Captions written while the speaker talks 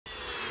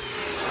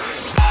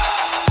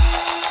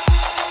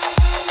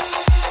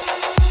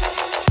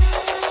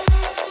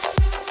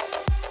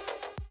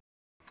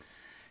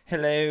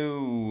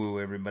Hello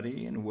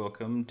everybody and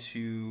welcome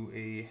to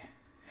a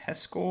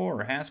Haskel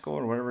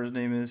or whatever his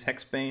name is,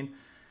 Hexbane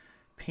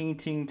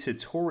painting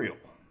tutorial.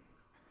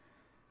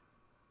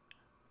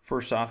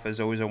 First off, as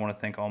always, I want to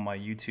thank all my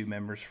YouTube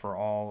members for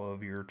all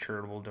of your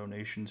charitable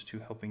donations to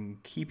helping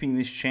keeping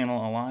this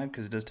channel alive,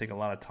 because it does take a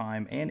lot of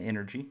time and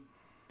energy.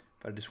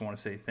 But I just want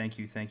to say thank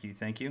you.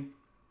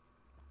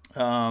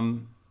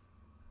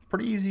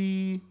 Pretty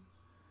easy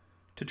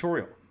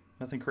tutorial,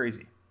 nothing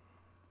crazy.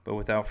 But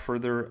without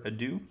further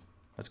ado,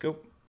 let's go.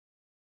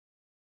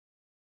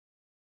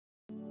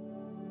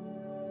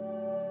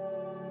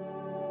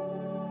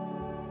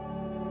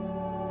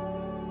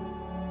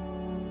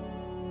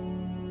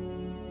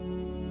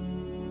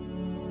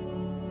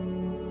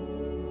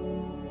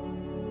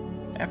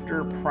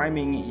 After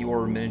priming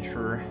your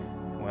miniature,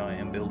 well, I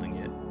am building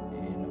it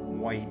in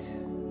white,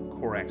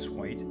 Corax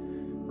white,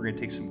 we're going to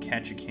take some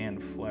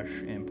Catchacan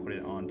Flesh and put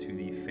it onto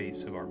the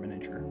face of our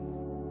miniature.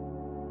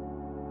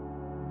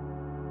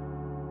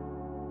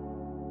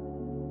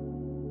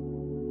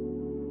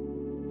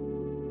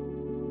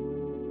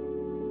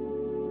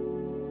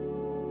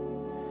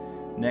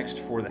 Next,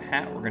 for the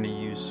hat, we're going to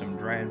use some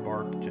Dryad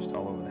Bark just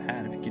all over the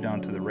hat. If you get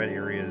onto the red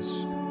areas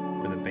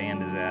where the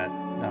band is at,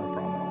 not a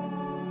problem at all.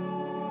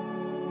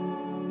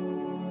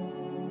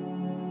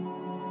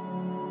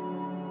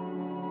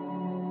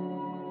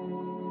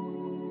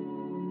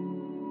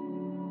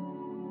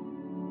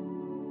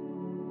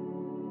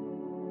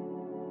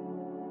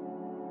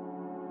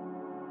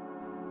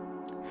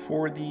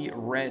 For the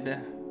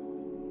red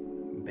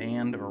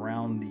band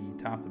around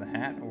the top of the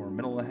hat, or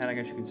middle of the hat, I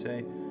guess you could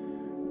say,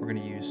 we're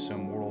going to use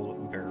some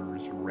World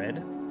Bearer's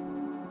Red.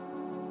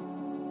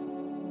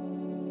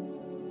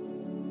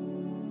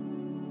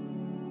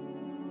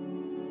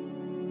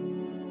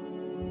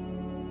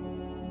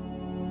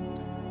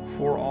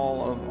 For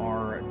all of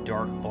our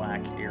dark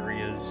black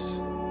areas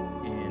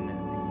in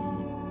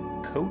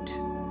the coat,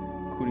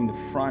 including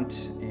the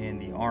front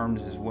and the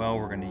arms as well,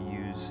 we're going to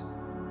use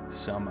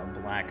some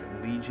Black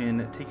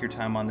Legion. Take your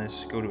time on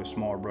this, go to a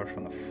smaller brush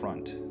on the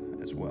front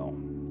as well.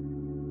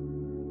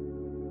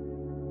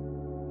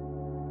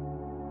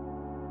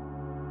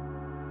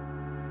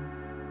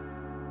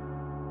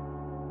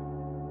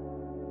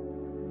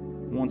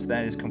 Once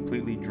that is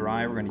completely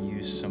dry, we're going to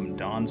use some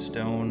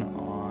Dawnstone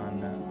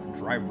on a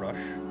dry brush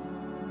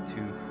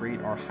to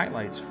create our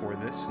highlights for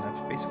this, and that's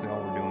basically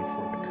all we're doing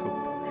for the coat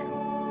portion.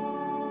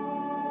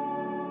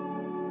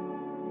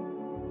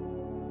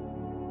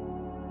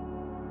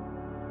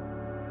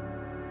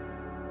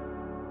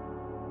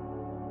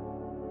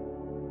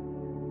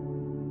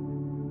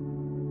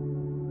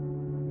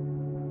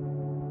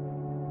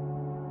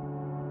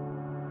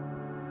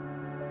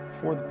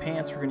 For the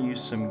pants, we're going to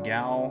use some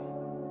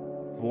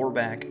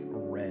Vorbak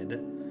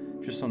Red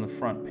just on the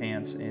front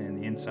pants and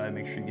the inside.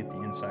 Make sure you get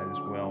the inside as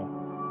well,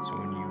 so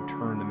when you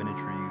turn the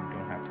miniature you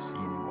don't have to see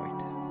any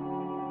white.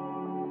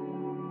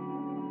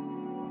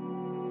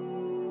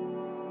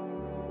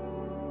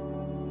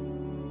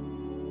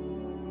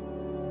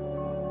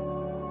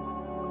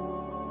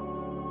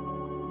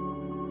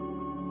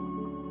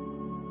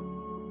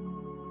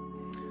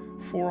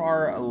 For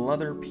our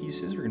leather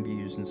pieces, we're going to be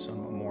using some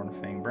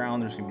Mournfang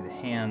Brown. There's going to be the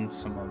hands,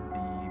 some of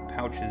the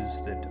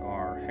pouches that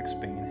our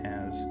Hexbane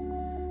has,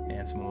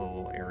 and some of the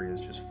little areas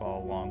just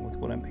follow along with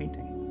what I'm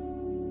painting.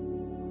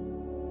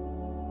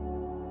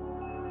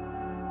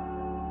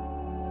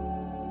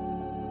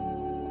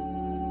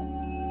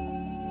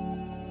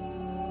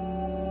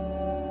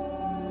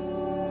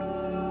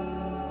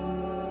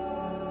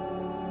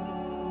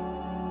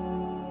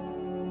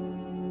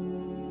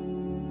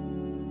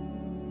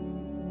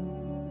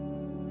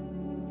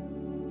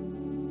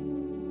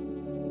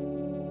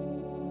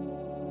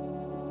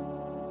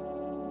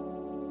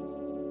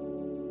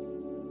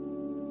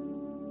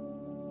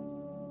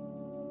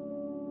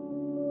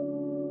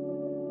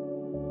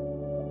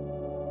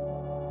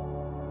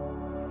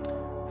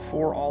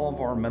 For all of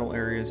our metal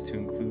areas, to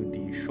include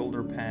the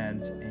shoulder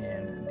pads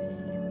and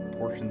the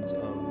portions of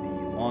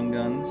the long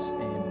guns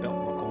and belt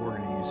buckle, we're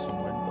going to use some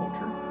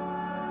Leadbelcher.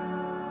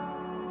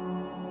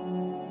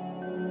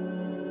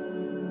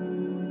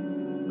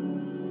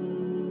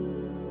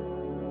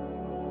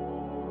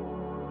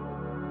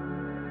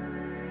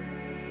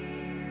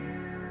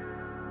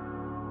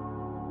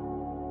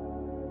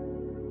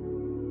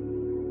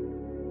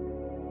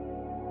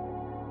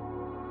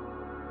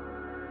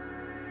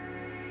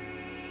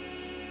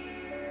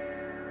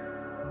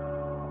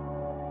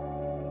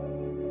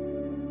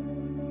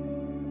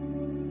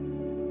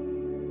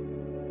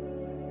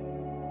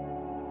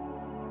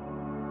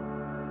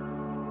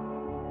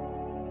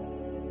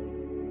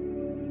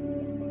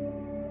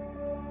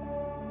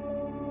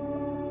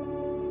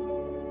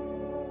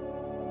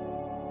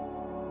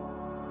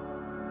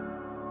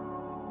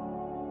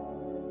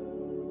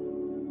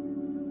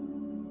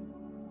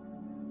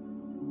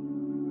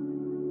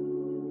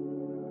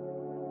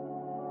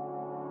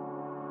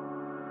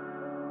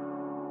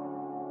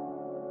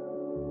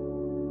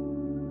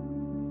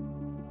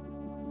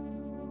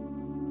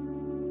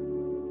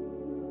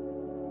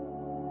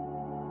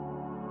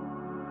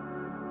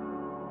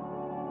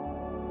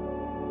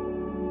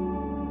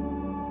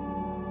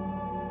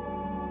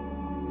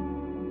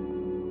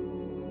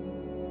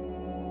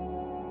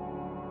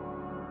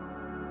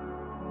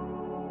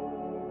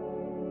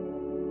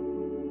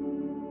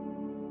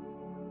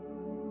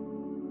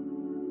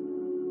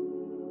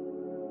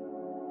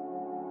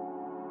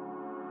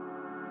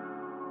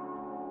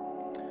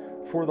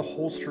 For the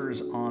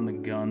holsters on the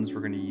guns,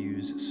 we're going to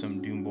use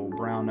some Doombull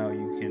Brown. Now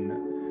you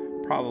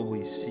can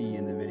probably see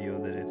in the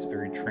video that it's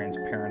very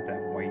transparent,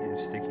 that white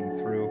is sticking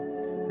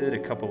through. I did a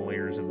couple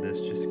layers of this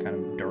just to kind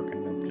of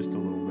darken it up just a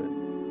little bit.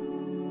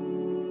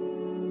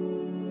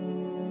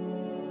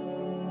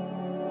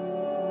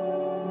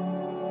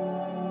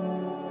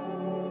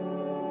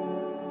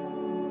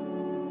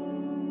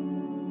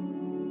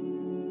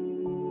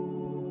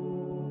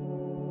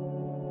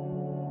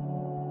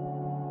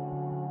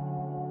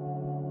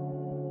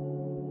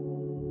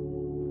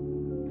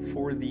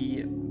 For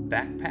the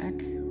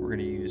backpack, we're going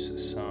to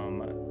use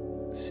some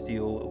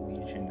Steel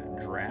Legion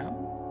Drab.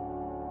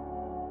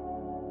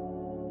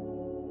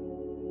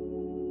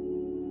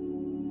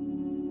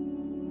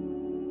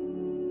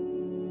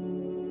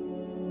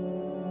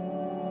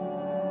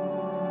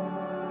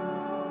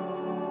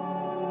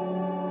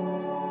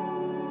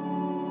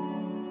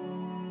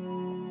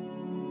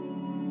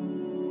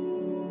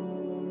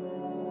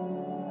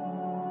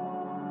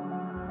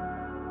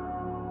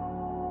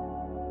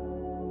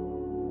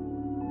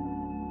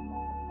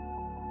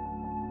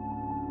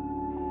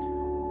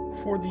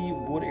 For the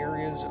wood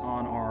areas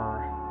on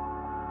our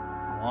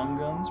long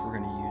guns, we're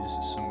going to use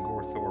some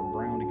Gorthor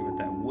Brown to give it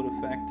that wood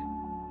effect.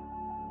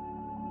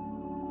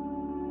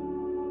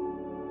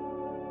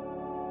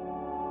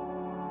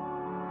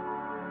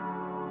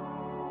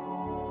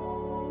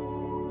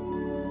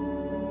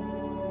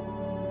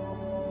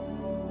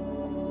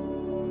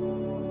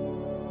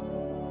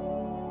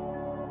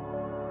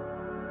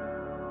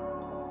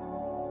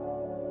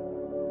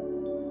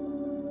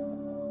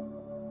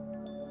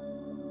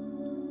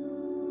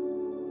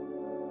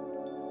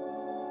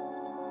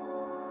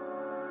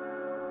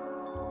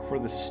 For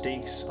the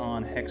stakes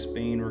on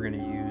Hexbane, we're going to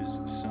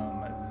use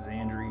some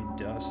Zandri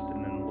Dust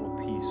and then a little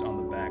piece on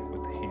the back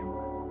with the hammer.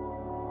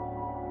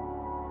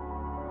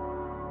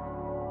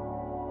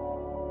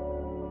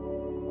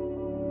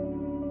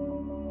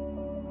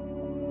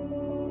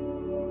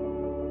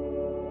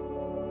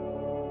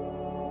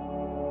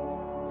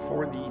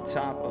 For the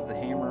top of the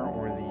hammer,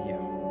 or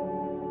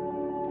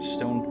the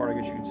stone part,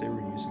 I guess you could say, we're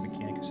going to use some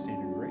Mechanicus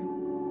Standard Grey.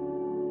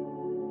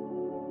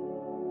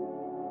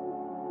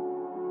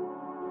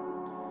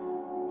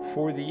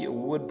 For the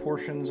wood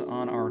portions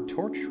on our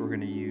torch, we're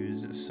going to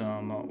use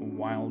some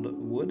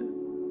Wyldwood,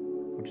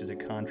 which is a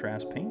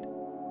contrast paint.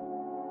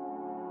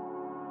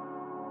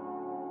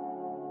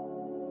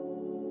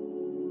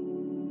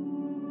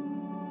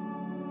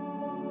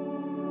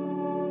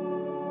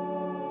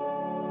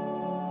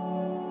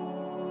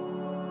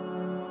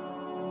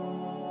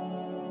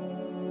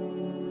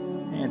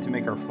 And to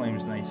make our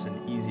flames nice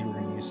and easy, we're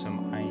going to use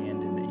some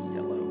Iyanden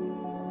Yellow.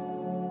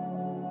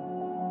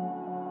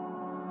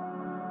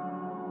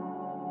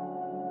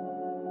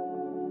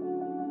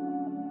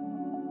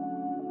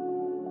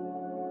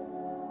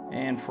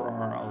 And for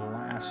our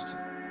last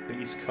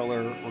base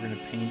color, we're going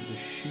to paint the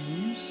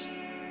shoes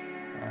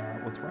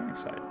with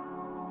Rhinox Hide.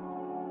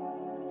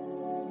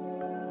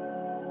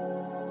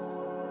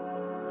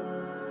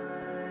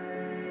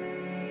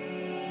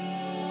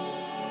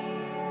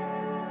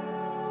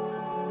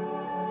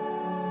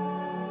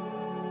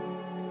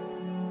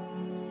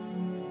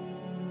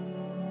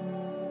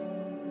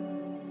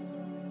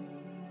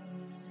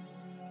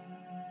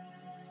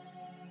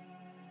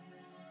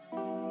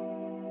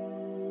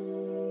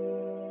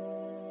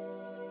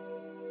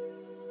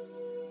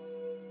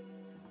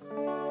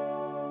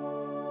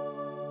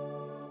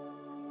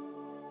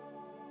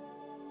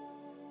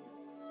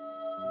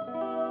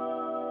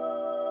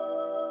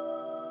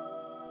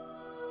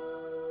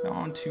 Now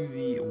on to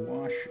the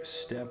wash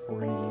step,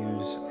 we're going to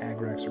use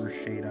Agrax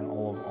Earthshade on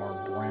all of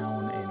our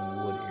brown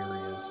and wood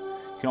areas.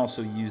 You can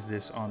also use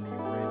this on the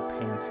red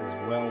pants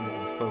as well, but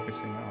we're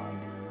focusing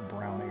on the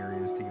brown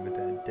areas to give it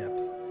that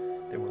depth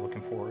that we're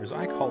looking for, as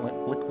I call it,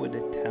 liquid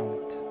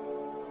talent.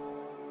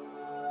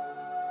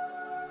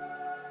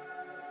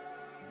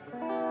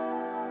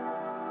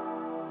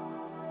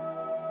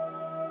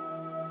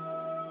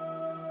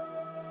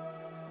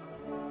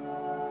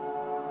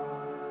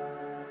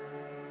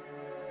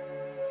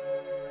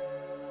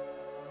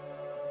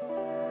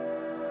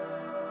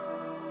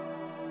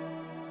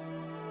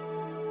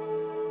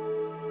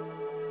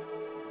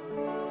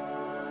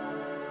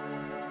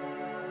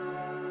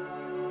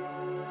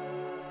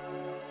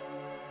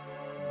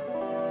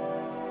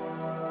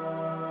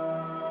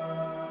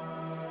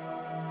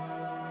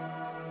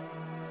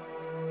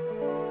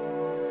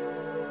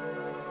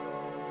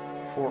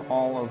 For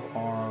all of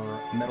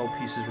our metal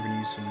pieces, we're going to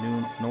use some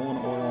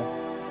Nuln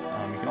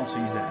Oil. You can also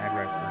use that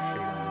Agrax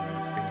Earthshade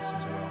on the face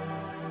as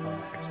well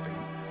of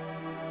Hexbane.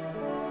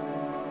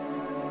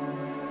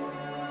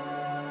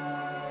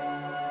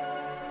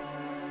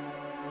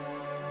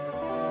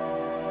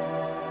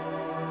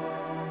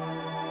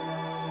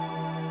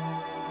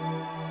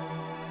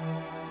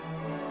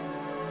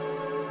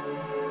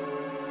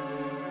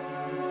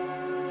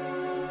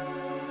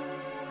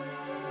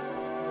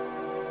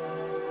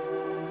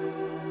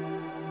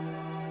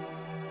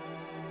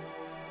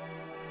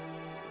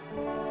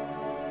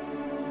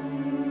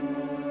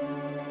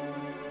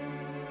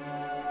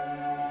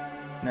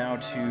 Now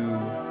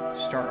to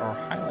start our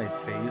highlight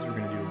phase, we're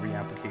going to do a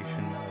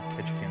reapplication of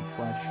Catchacan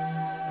Flesh.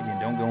 Again,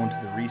 don't go into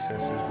the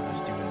recesses, we're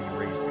just doing the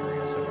raised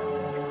areas of our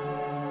miniature.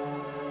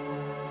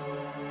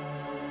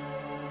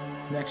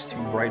 Next, to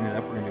brighten it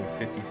up, we're going to do a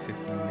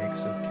 50-50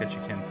 mix of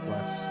Catchacan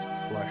Flesh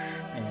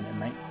and a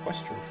Night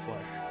Questors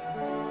Flesh.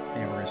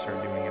 And we're going to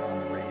start doing it on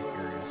the raised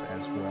areas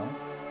as well.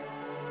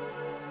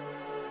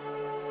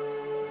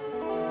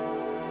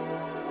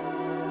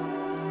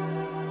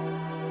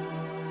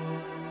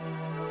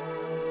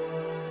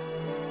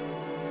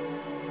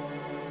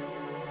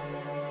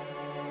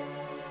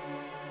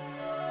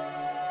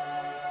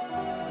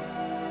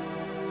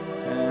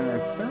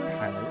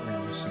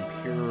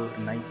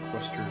 Night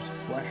Questors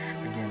Flesh,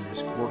 again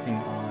just working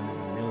on the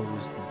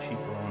nose, the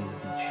cheekbones,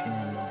 the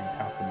chin, the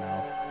top of the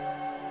mouth,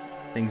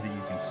 things that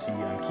you can see.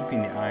 I'm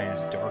keeping the eyes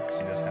dark because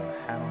he does have a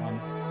hat on,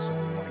 so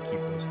we want to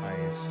keep those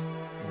eyes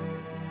in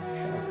the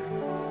shadow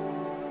area.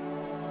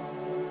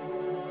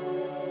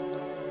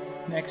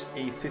 Next,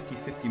 a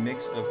 50-50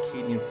 mix of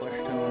Cadian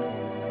Fleshtone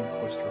and Night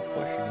Questors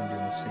Flesh, again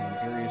doing the same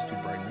areas to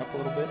brighten up a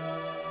little bit.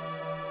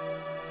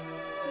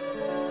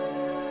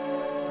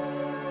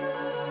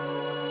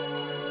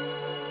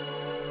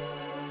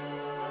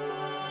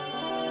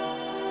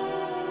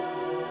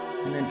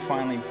 And then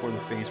finally, for the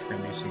face, we're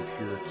going to do some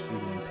pure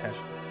Cadian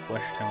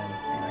Fleshtone,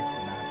 and I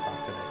cannot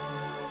talk today.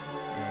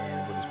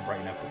 And we'll just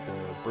brighten up at the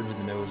bridge of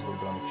the nose, a little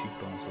bit on the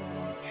cheekbones, a little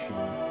bit on the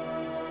chin.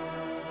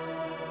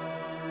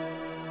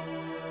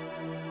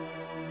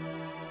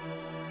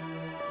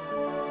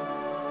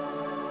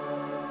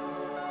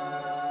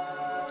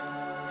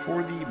 For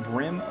the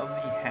brim of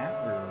the hat,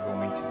 we're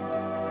going to be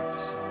doing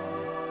some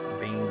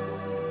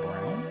Baneblade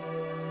Brown.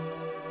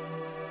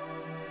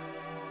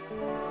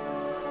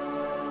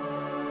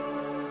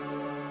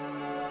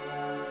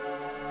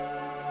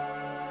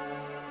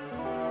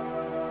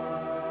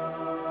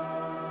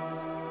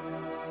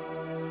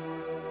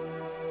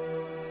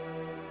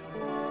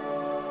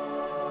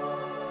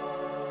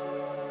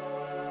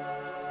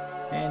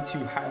 And to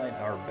highlight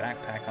our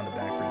backpack on the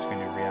back, we're just going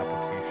to do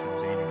reapplication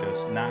of Zandri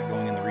Dust, not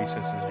going in the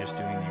recesses, just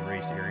doing the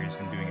raised areas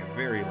and doing it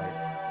very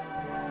lightly.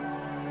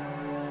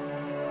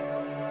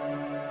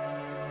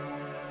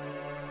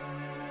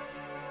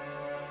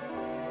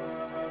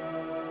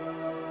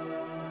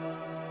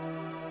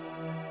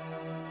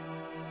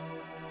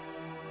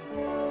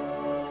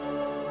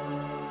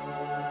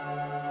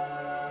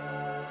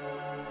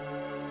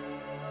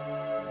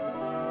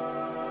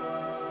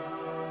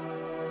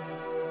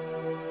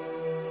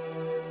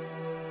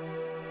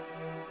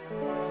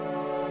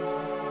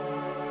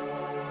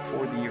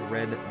 For the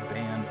red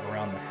band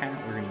around the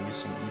hat, we're going to use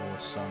some Evil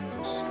Sunz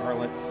with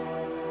Scarlet.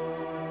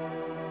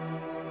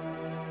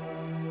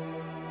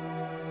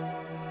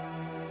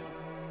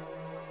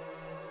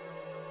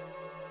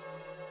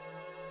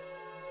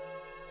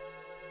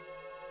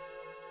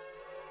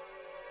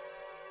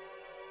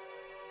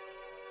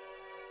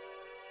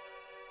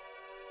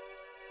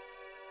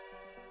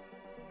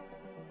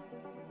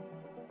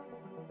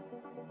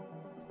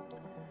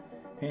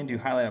 And to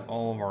highlight up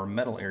all of our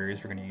metal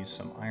areas, we're going to use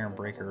some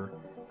Ironbreaker.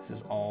 This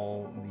is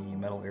all the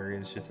metal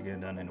areas just to get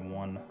it done in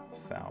one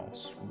foul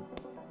swoop.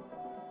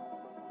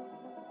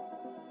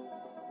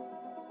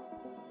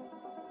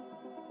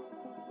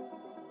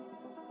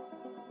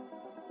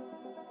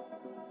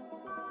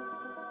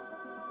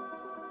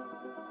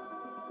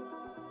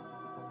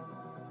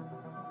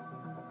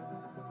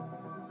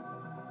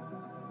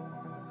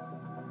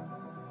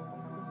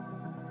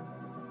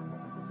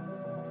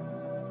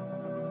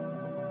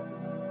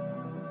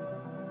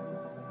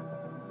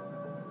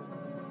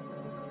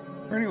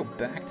 We're going to go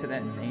back to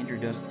that Zandri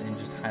Dust and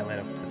just highlight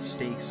up the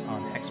stakes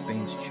on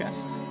Hexbane's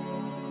chest.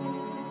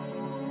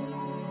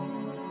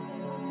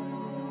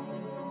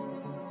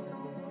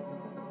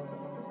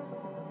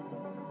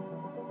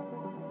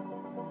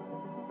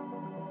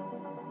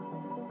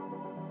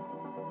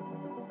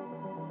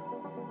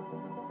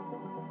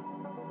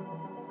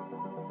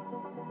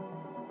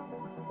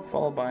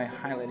 Followed by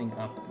highlighting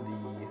up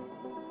the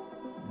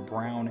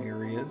brown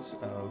areas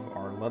of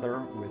our leather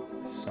with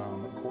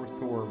some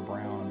Gorthor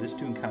Brown. I'm just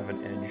doing kind of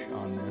an edge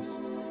on this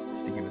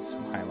just to give it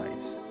some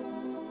highlights.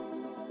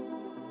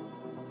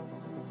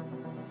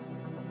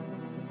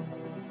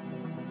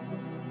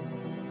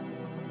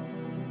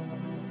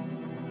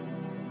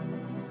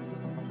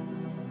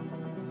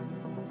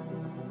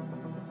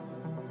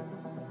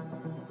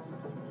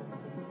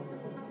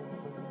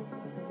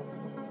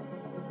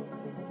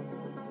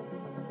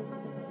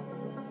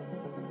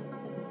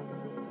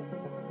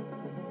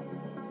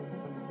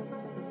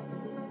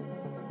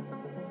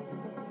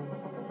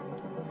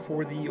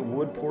 For the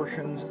wood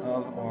portions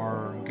of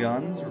our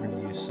guns, we're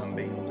going to use some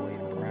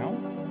Baneblade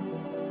Brown.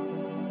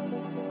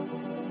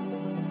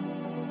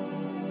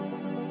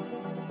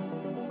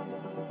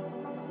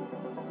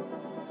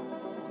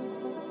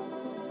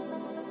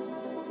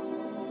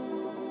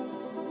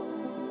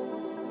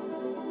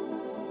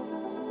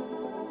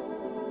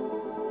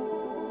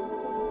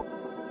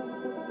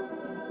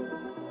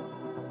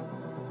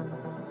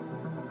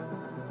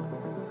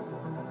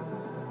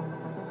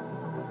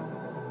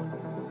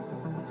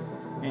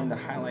 And to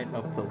highlight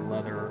up the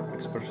leather,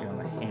 especially on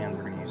the hands,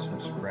 we're going to use some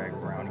Skrag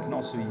Brown. You can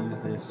also use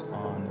this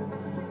on the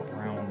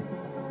brown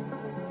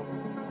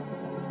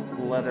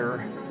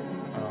leather,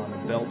 on the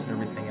belt and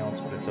everything else,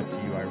 but it's up to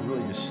you. I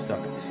really just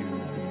stuck to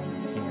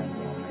the hands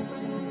on this.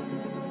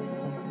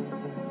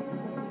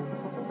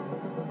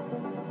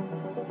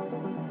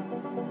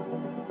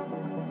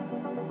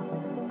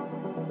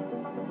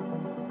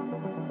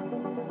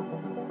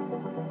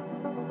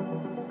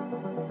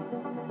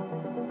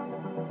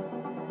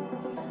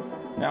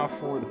 Now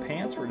for the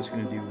pants, we're just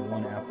going to do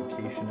one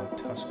application of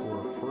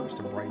Tuskgor Fur just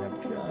to brighten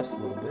up just a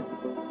little bit.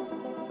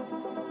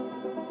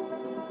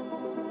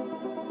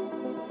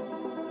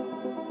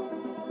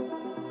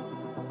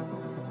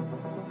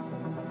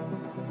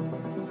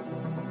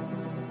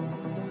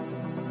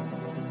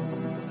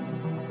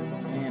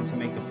 And to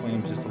make the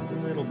flames just a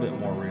little bit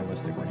more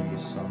realistic, we're going to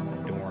use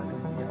some Dorn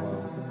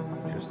Yellow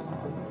just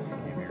on the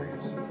flame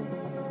areas.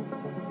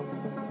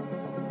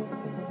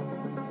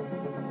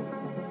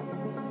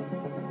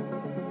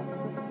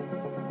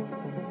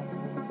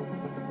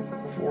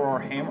 For our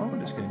hammer, we're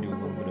just going to do a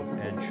little bit of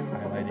edge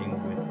highlighting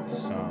with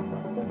some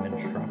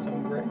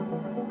Administratum Grey.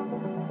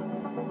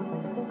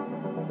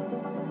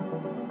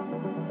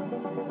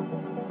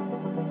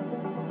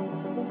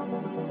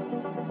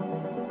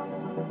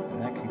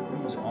 And that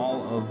concludes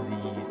all of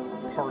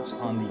the parts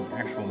on the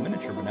actual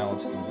miniature, but now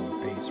let's do the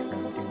base. We're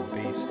going to do the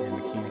base and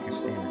Mechanicus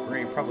Standard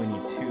Grey. Probably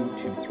need 2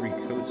 to 3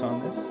 coats on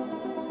this.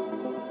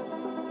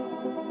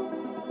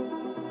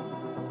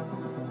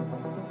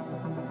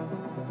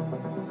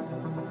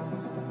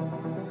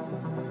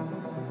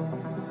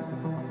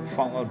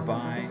 Followed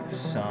by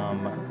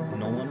some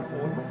Nuln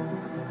Oil.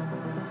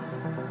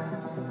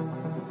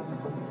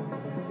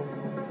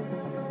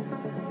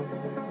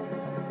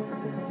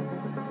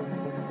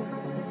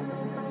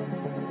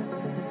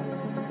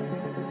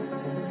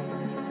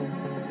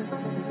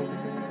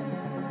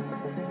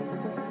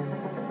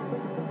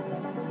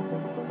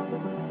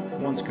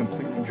 Once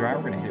completely dry,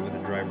 we're going to hit it with a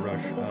dry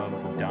brush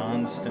of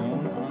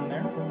Dawnstone on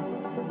there.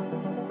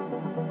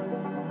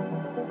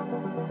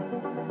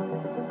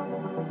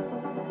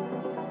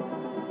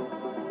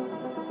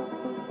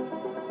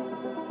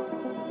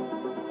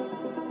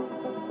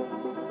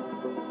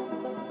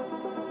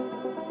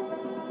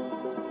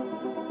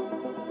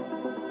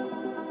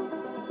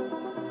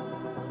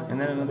 And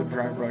then another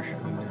dry brush of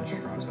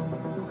Administratum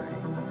Grey.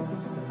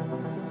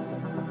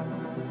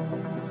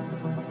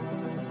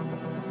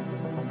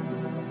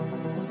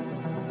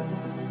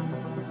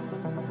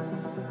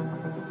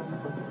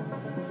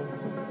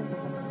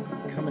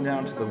 Coming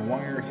down to the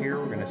wire here,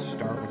 we're going to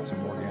start with some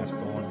Morghast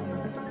Bone on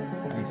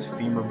that nice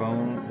femur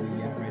bone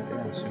we got right there.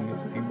 I'm assuming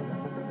it's a femur bone.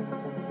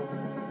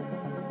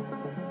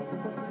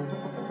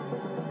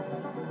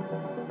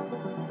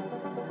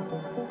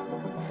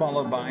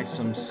 Followed by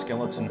some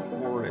skeleton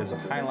horde as a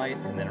highlight,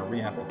 and then a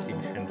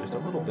reapplication, just a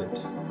little bit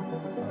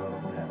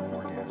of that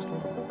Morghast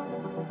Bone.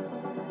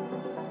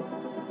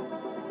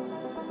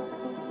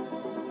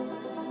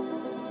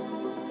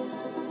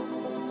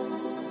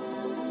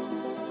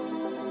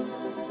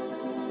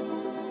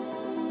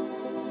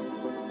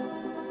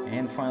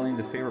 And finally,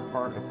 the favorite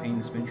part of painting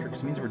this miniature, because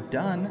it means we're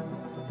done,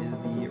 is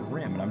the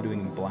rim. And I'm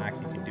doing black.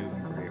 You can do it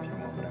in gray if you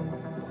want, but I went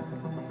with black.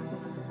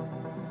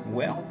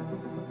 Well,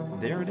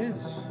 there it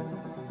is.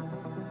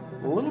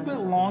 A little bit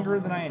longer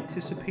than I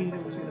anticipated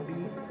it was going to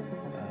be.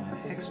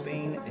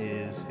 Hexbane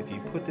is, if you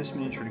put this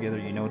miniature together,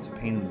 you know it's a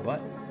pain in the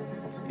butt.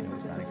 You know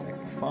it's not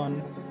exactly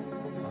fun,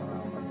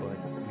 but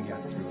we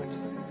got through it.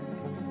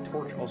 The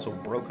torch also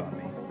broke on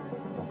me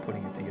while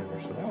putting it together,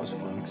 so that was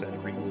fun because I had to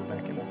re-glue it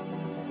back in there.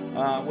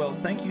 Well,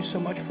 thank you so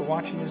much for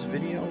watching this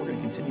video. We're going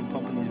to continue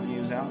pumping these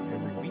videos out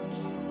every week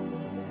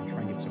and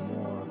try and get some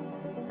more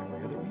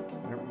every other week,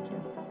 whenever we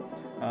can.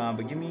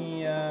 But give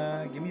me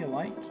a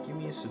like, give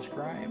me a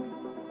subscribe.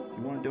 If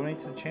you want to donate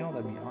to the channel,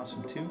 that'd be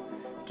awesome too.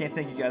 Can't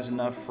thank you guys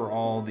enough for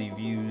all the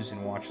views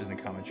and watches and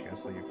comments you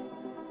guys leave.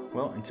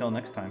 Well, until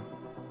next time,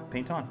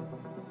 paint on.